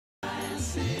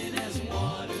dancing as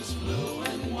waters flow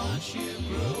and watch you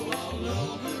grow all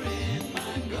over in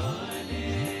my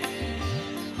garden.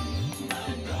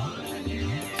 My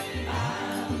garden.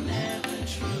 I'll never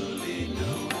truly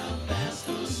know how fast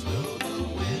or slow the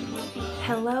wind will blow.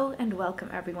 Hello and welcome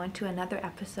everyone to another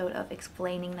episode of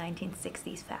Explaining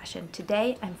 1960s Fashion.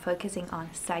 Today I'm focusing on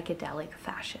psychedelic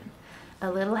fashion.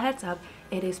 A little heads up,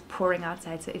 it is pouring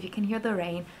outside, so if you can hear the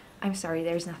rain, I'm sorry,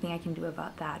 there's nothing I can do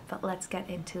about that, but let's get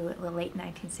into the late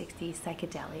 1960s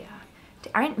psychedelia.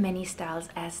 There aren't many styles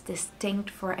as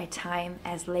distinct for a time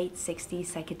as late 60s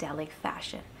psychedelic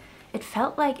fashion. It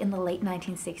felt like in the late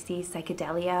 1960s,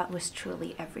 psychedelia was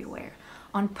truly everywhere,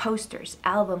 on posters,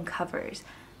 album covers,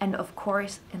 and of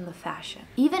course in the fashion.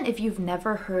 Even if you've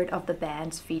never heard of the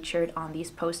bands featured on these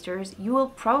posters, you will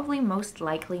probably most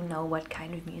likely know what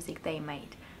kind of music they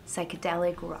made: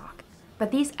 psychedelic rock. But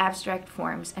these abstract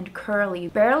forms and curly,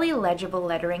 barely legible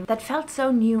lettering that felt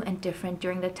so new and different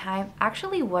during the time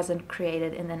actually wasn't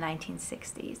created in the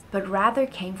 1960s, but rather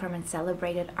came from a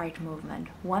celebrated art movement,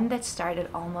 one that started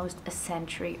almost a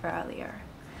century earlier.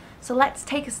 So let's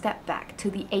take a step back to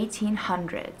the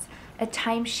 1800s, a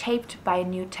time shaped by a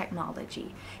new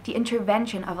technology. The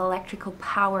intervention of electrical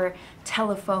power,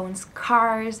 telephones,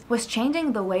 cars was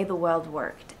changing the way the world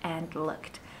worked and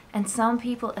looked. And some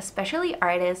people, especially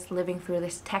artists living through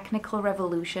this technical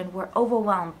revolution, were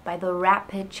overwhelmed by the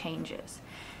rapid changes.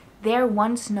 Their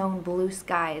once known blue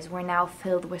skies were now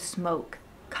filled with smoke,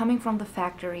 coming from the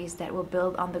factories that were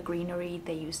built on the greenery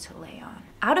they used to lay on.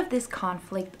 Out of this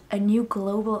conflict, a new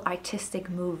global artistic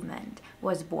movement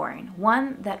was born,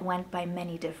 one that went by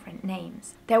many different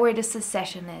names. There were the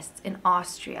secessionists in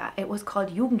Austria. It was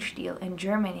called Jugendstil in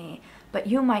Germany, but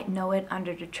you might know it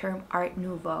under the term Art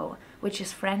Noveau, which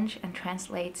is French and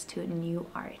translates to new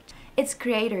art. Its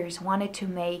creators wanted to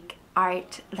make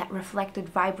art that reflected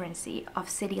vibrancy of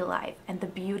city life and the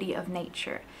beauty of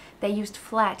nature. They used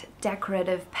flat,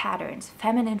 decorative patterns,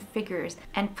 feminine figures,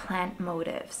 and plant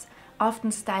motifs,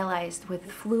 often stylized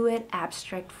with fluid,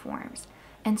 abstract forms.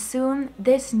 And soon,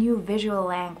 this new visual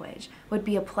language would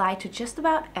be applied to just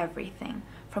about everything,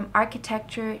 from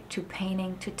architecture to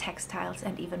painting to textiles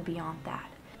and even beyond that.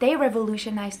 They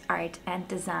revolutionized art and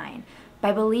design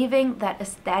by believing that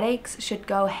aesthetics should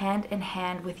go hand in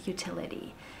hand with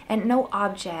utility, and no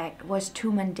object was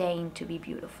too mundane to be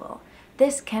beautiful.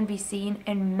 This can be seen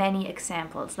in many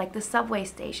examples, like the subway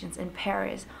stations in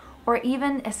Paris, or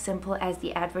even as simple as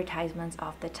the advertisements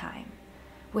of the time.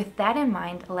 With that in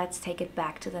mind, let's take it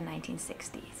back to the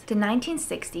 1960s. The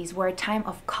 1960s were a time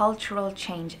of cultural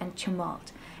change and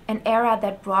tumult, an era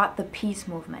that brought the peace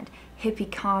movement, hippie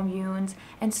communes,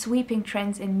 and sweeping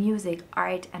trends in music,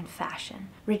 art, and fashion.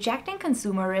 Rejecting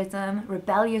consumerism,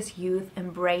 rebellious youth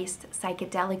embraced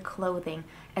psychedelic clothing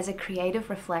as a creative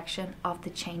reflection of the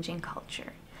changing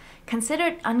culture.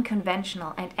 Considered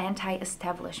unconventional and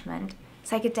anti-establishment,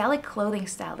 psychedelic clothing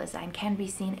style design can be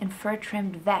seen in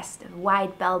fur-trimmed vests,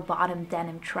 wide bell-bottom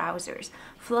denim trousers,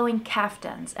 flowing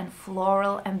kaftans, and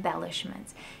floral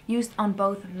embellishments used on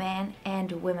both men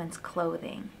and women's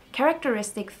clothing.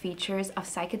 Characteristic features of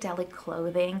psychedelic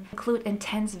clothing include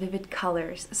intense vivid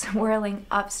colors, swirling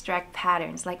abstract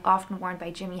patterns like often worn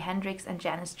by Jimi Hendrix and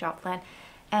Janis Joplin,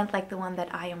 and like the one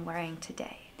that I am wearing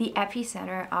today. The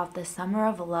epicenter of the summer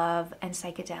of love and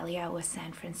psychedelia was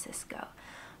San Francisco,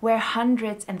 where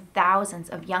hundreds and thousands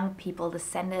of young people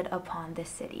descended upon the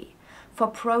city for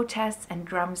protests and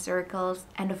drum circles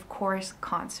and of course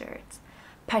concerts.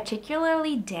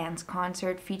 Particularly dance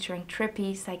concert featuring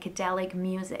trippy psychedelic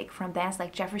music from bands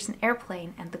like Jefferson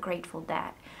Airplane and the Grateful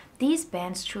Dead. These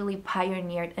bands truly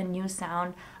pioneered a new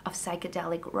sound of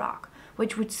psychedelic rock,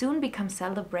 which would soon become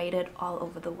celebrated all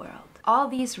over the world. All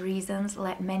these reasons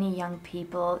led many young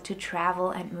people to travel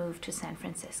and move to San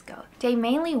Francisco. They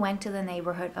mainly went to the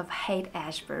neighborhood of Haight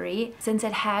Ashbury, since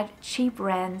it had cheap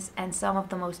rents and some of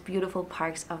the most beautiful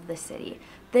parks of the city.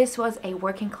 This was a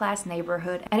working-class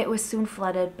neighborhood, and it was soon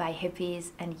flooded by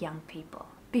hippies and young people.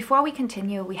 Before we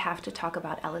continue, we have to talk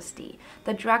about LSD,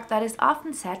 the drug that is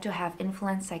often said to have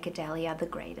influenced psychedelia the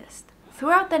greatest.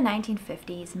 Throughout the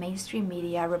 1950s, mainstream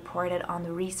media reported on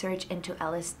the research into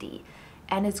LSD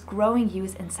and its growing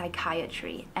use in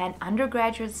psychiatry, and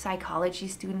undergraduate psychology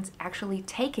students actually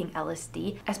taking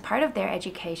LSD as part of their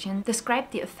education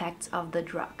described the effects of the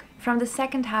drug. From the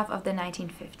second half of the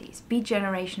 1950s, Beat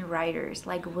Generation writers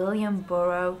like William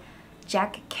Burroughs,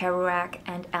 Jack Kerouac,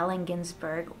 and Allen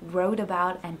Ginsberg wrote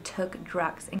about and took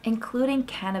drugs, including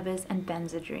cannabis and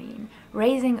benzodrine,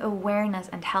 raising awareness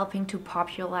and helping to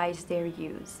popularize their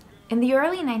use. In the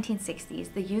early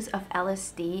 1960s, the use of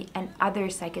LSD and other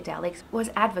psychedelics was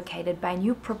advocated by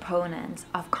new proponents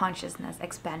of consciousness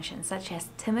expansion such as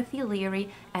Timothy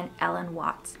Leary and Alan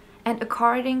Watts. And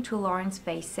according to Lawrence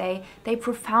Vassey, they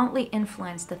profoundly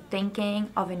influenced the thinking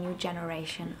of a new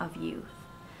generation of youth.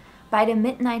 By the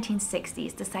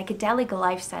mid-1960s, the psychedelic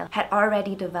lifestyle had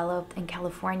already developed in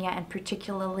California and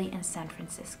particularly in San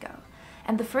Francisco.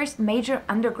 And the first major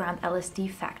underground LSD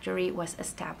factory was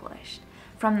established.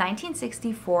 From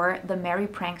 1964, the Merry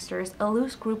Pranksters, a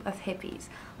loose group of hippies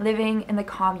living in the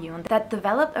commune that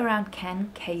developed around Ken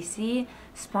Casey,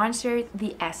 sponsored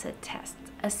the acid test,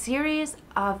 a series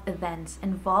of events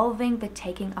involving the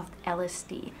taking of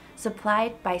LSD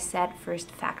supplied by said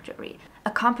first factory,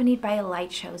 accompanied by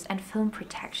light shows and film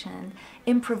projection,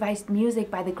 improvised music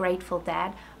by the Grateful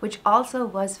Dead, which also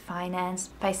was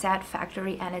financed by said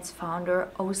factory and its founder,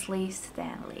 Owsley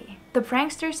Stanley. The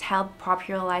pranksters helped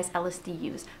popularize LSD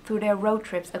use through their road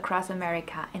trips across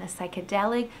America in a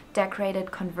psychedelic,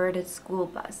 decorated converted school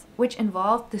bus, which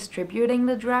involved distributing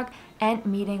the drug and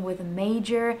meeting with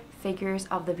major figures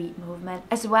of the beat movement,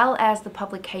 as well as the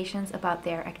publications about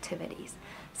their activities.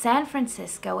 San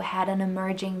Francisco had an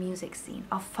emerging music scene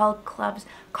of folk clubs,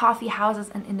 coffee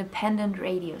houses, and independent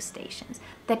radio stations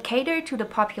that catered to the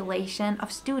population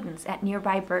of students at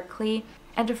nearby Berkeley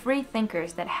and the free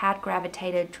thinkers that had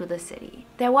gravitated to the city.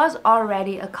 There was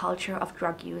already a culture of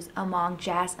drug use among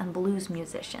jazz and blues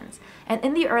musicians, and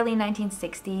in the early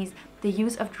 1960s, the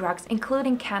use of drugs,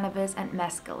 including cannabis and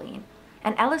mescaline,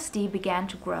 and LSD began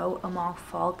to grow among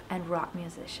folk and rock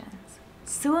musicians.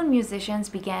 Soon musicians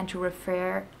began to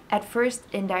refer, at first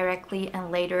indirectly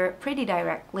and later pretty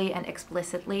directly and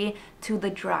explicitly, to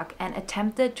the drug and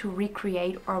attempted to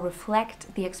recreate or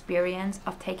reflect the experience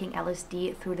of taking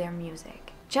LSD through their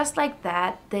music. Just like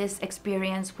that, this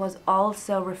experience was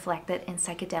also reflected in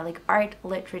psychedelic art,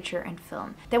 literature, and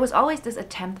film. There was always this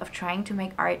attempt of trying to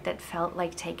make art that felt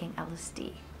like taking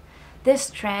LSD. This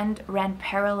trend ran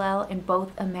parallel in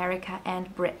both America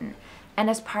and Britain, and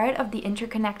as part of the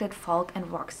interconnected folk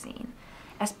and rock scene.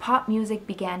 As pop music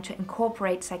began to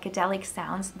incorporate psychedelic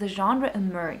sounds, the genre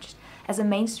emerged as a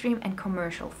mainstream and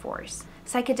commercial force.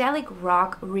 Psychedelic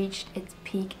rock reached its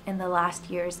peak in the last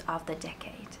years of the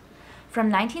decade. From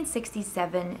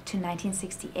 1967 to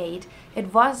 1968,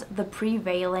 it was the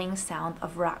prevailing sound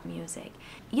of rock music,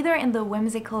 either in the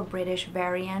whimsical British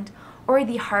variant or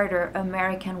the harder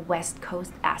American West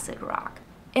Coast acid rock.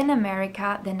 In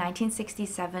America, the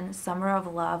 1967 Summer of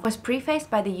Love was prefaced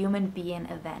by the Human Being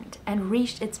event and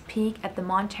reached its peak at the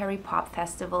Monterey Pop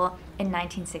Festival in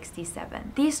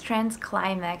 1967. These trends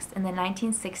climaxed in the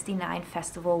 1969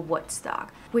 festival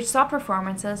Woodstock, which saw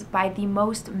performances by the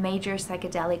most major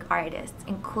psychedelic artists,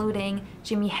 including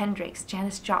Jimi Hendrix,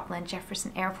 Janis Joplin,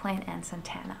 Jefferson Airplane, and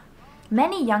Santana.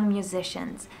 Many young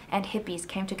musicians and hippies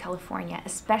came to California,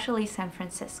 especially San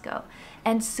Francisco,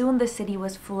 and soon the city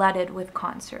was flooded with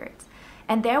concerts.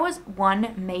 And there was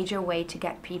one major way to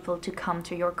get people to come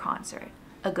to your concert: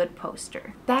 a good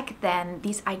poster. Back then,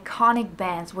 these iconic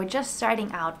bands were just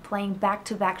starting out, playing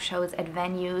back-to-back shows at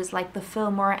venues like the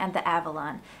Fillmore and the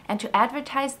Avalon. And to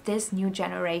advertise this new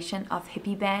generation of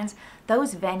hippie bands,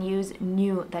 those venues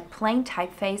knew that plain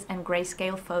typeface and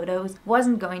grayscale photos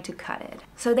wasn't going to cut it.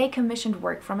 So they commissioned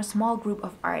work from a small group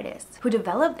of artists who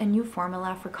developed a new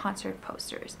formula for concert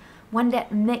posters, one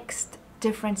that mixed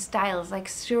different styles like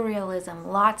surrealism,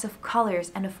 lots of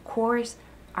colors, and of course,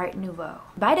 Art Nouveau.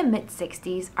 By the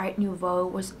mid-60s, Art Nouveau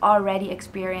was already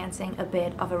experiencing a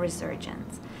bit of a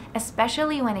resurgence,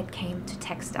 especially when it came to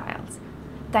textiles.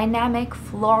 Dynamic,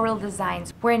 floral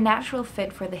designs were a natural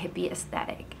fit for the hippie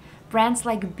aesthetic. Brands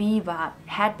like Bebop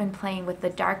had been playing with the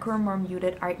darker, more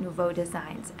muted Art Nouveau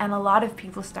designs, and a lot of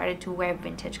people started to wear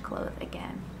vintage clothes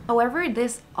again. However,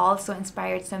 this also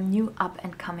inspired some new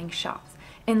up-and-coming shops.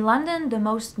 In London, the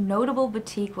most notable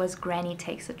boutique was Granny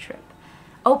Takes a Trip.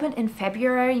 Opened in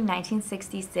February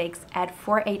 1966 at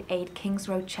 488 Kings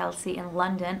Road, Chelsea in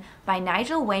London by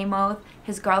Nigel Weymouth,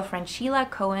 his girlfriend Sheila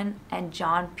Cohen, and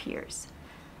John Pierce.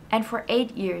 And for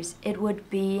 8 years, it would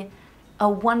be a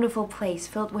wonderful place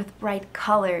filled with bright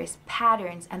colors,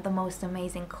 patterns, and the most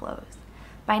amazing clothes.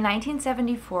 By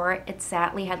 1974, it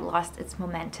sadly had lost its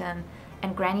momentum,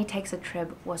 and Granny Takes a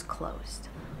Trip was closed.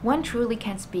 One truly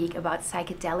can't speak about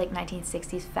psychedelic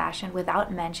 1960s fashion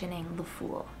without mentioning The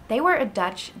Fool. They were a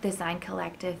Dutch design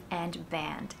collective and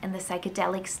band in the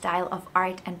psychedelic style of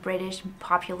art and British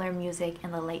popular music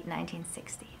in the late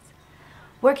 1960s.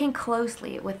 working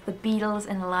closely with the Beatles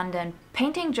in London,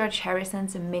 painting George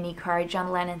Harrison's minicar,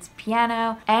 John Lennon's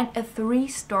piano, and a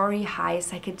 3-story high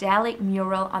psychedelic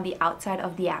mural on the outside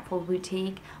of the Apple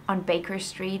Boutique on Baker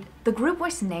Street. The group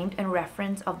was named in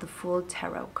reference of the full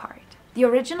tarot card. The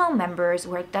original members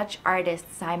were Dutch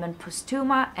artists Simon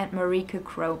Postuma and Marieke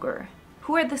Kroger,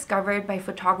 who were discovered by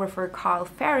photographer Carl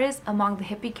Ferris among the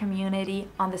hippie community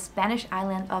on the Spanish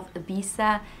island of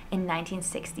Ibiza in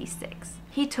 1966.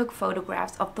 He took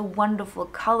photographs of the wonderful,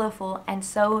 colorful, and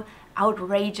so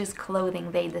outrageous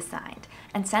clothing they designed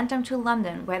and sent them to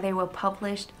London, where they were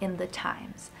published in the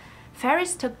Times.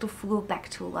 Ferris took the fool back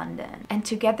to London, and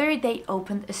together they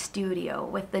opened a studio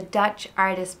with the Dutch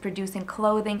artist producing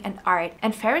clothing and art,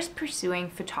 and Ferris pursuing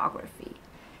photography.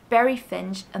 Barry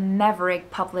Finch, a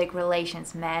maverick public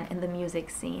relations man in the music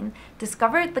scene,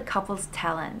 discovered the couple's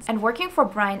talents, and working for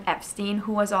Brian Epstein,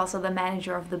 who was also the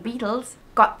manager of the Beatles,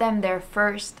 got them their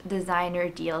first designer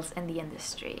deals in the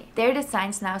industry. Their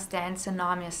designs now stand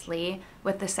synonymously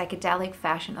with the psychedelic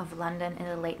fashion of London in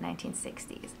the late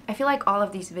 1960s. I feel like all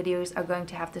of these videos are going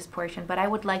to have this portion, but I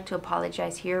would like to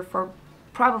apologize here for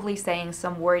probably saying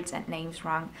some words and names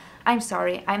wrong. I'm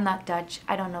sorry, I'm not Dutch,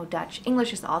 I don't know Dutch.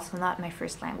 English is also not my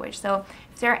first language, so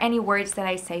if there are any words that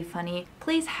I say funny,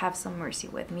 please have some mercy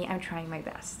with me, I'm trying my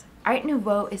best. Art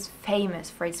Nouveau is famous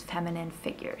for its feminine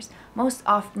figures, most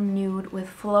often nude with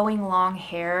flowing long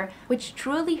hair, which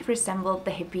truly resembled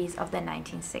the hippies of the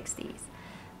 1960s.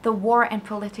 The war and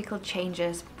political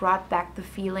changes brought back the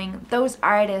feeling those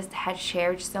artists had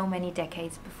shared so many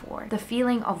decades before. The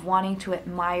feeling of wanting to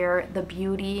admire the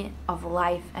beauty of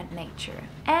life and nature.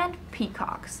 And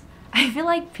peacocks. I feel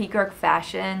like peacock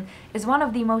fashion is one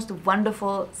of the most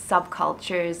wonderful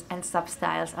subcultures and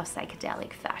substyles of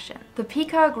psychedelic fashion. The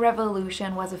peacock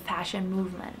revolution was a fashion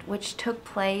movement which took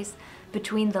place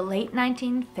between the late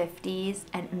 1950s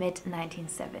and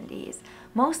mid-1970s,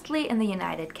 mostly in the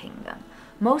United Kingdom.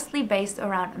 Mostly based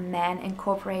around men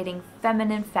incorporating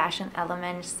feminine fashion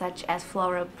elements such as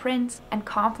floral prints and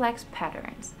complex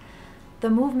patterns.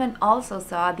 The movement also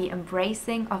saw the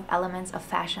embracing of elements of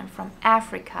fashion from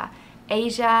Africa,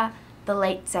 Asia, the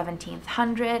late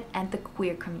 1700s, and the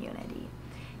queer community.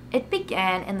 It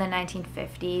began in the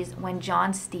 1950s when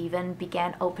John Stephen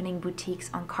began opening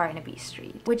boutiques on Carnaby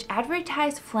Street, which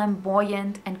advertised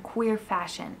flamboyant and queer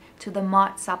fashion to the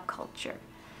mod subculture.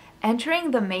 Entering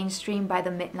the mainstream by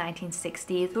the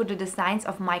mid-1960s through the designs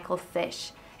of Michael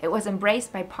Fish, it was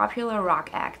embraced by popular rock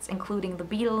acts including the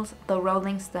Beatles, the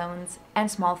Rolling Stones,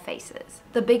 and Small Faces.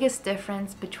 The biggest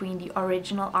difference between the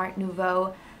original Art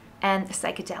Nouveau and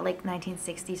psychedelic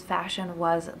 1960s fashion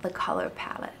was the color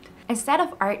palette. Instead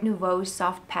of Art Nouveau's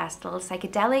soft pastels,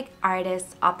 psychedelic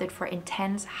artists opted for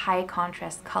intense,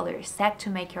 high-contrast colors set to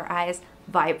make your eyes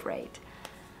vibrate,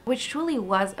 which truly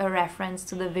was a reference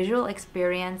to the visual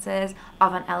experiences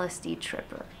of an LSD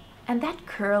tripper. And that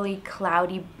curly,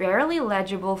 cloudy, barely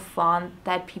legible font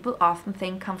that people often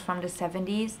think comes from the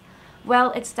 70s,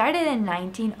 well, it started in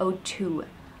 1902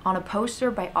 on a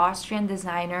poster by Austrian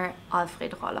designer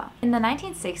Alfred Roller. In the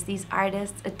 1960s,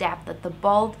 artists adapted the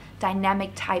bold,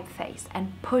 dynamic typeface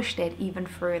and pushed it even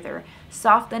further,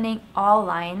 softening all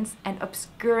lines and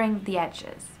obscuring the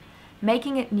edges,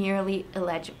 making it nearly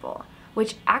illegible,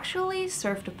 which actually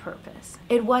served a purpose.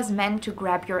 It was meant to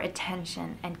grab your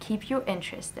attention and keep you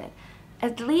interested,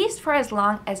 at least for as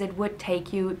long as it would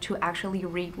take you to actually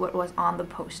read what was on the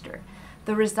poster.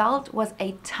 The result was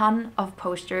a ton of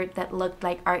posters that looked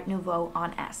like Art Nouveau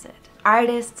on acid.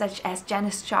 Artists such as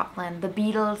Janis Joplin, the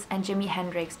Beatles, and Jimi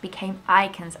Hendrix became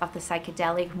icons of the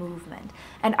psychedelic movement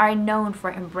and are known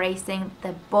for embracing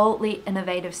the boldly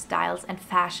innovative styles and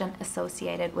fashion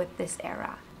associated with this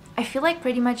era. I feel like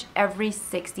pretty much every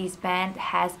 60s band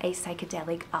has a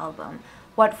psychedelic album.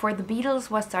 What for the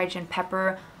Beatles was Sgt.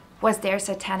 Pepper was their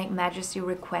Satanic Majesty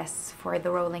requests for the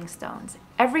Rolling Stones.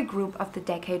 Every group of the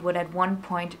decade would at one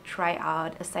point try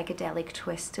out a psychedelic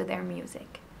twist to their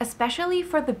music. Especially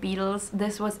for the Beatles,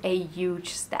 this was a huge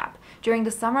step. During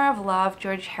the Summer of Love,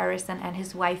 George Harrison and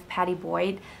his wife Pattie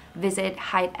Boyd visit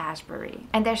Haight Ashbury,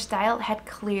 and their style had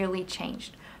clearly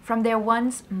changed. From their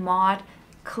once mod,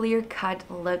 clear-cut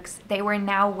looks, they were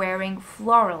now wearing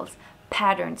florals,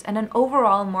 patterns, and an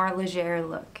overall more leisure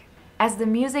look. As the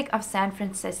music of San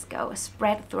Francisco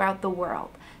spread throughout the world,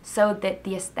 so did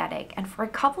the aesthetic, and for a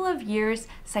couple of years,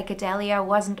 psychedelia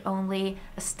wasn't only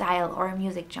a style or a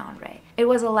music genre. It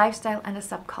was a lifestyle and a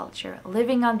subculture,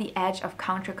 living on the edge of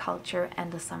counterculture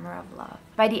and the Summer of Love.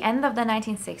 By the end of the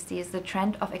 1960s, the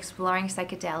trend of exploring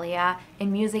psychedelia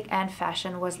in music and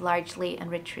fashion was largely in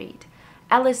retreat.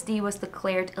 LSD was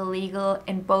declared illegal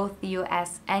in both the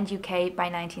US and UK by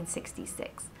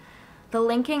 1966. The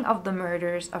linking of the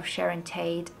murders of Sharon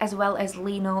Tate, as well as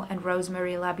Lino and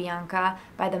Rosemary LaBianca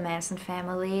by the Manson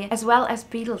family, as well as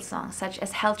Beatles songs such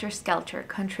as Helter Skelter,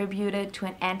 contributed to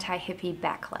an anti-hippie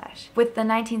backlash. With the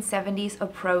 1970s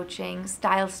approaching,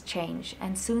 styles changed,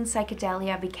 and soon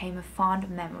psychedelia became a fond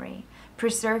memory,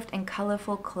 preserved in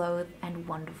colorful clothes and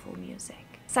wonderful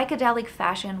music. Psychedelic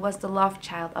fashion was the love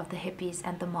child of the hippies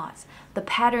and the mods. The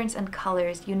patterns and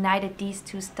colors united these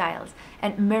two styles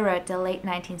and mirrored the late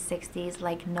 1960s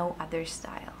like no other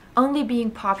style. Only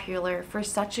being popular for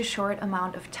such a short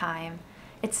amount of time,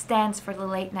 it stands for the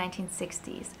late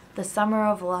 1960s, the summer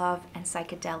of love and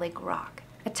psychedelic rock.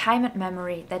 A time and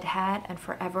memory that had and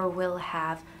forever will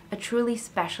have a truly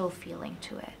special feeling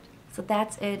to it. So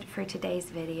that's it for today's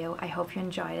video. I hope you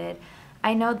enjoyed it.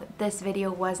 I know that this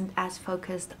video wasn't as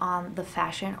focused on the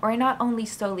fashion, or not only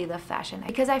solely the fashion,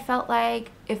 because I felt like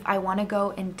if I want to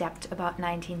go in depth about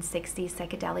 1960s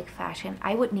psychedelic fashion,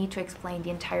 I would need to explain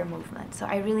the entire movement. So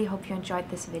I really hope you enjoyed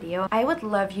this video. I would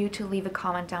love you to leave a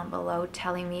comment down below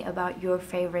telling me about your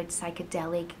favorite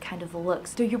psychedelic kind of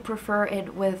looks. Do you prefer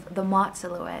it with the mod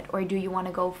silhouette, or do you want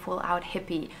to go full out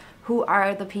hippie? Who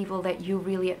are the people that you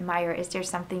really admire? Is there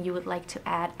something you would like to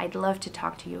add? I'd love to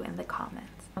talk to you in the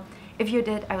comments. If you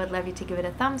did, I would love you to give it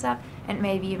a thumbs up and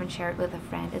maybe even share it with a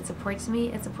friend. It supports me,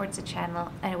 it supports the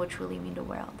channel, and it would truly mean the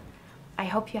world. I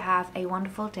hope you have a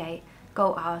wonderful day.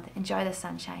 Go out, enjoy the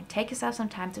sunshine, take yourself some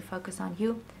time to focus on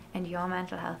you and your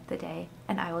mental health today,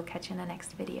 and I will catch you in the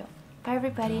next video. Bye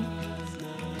everybody!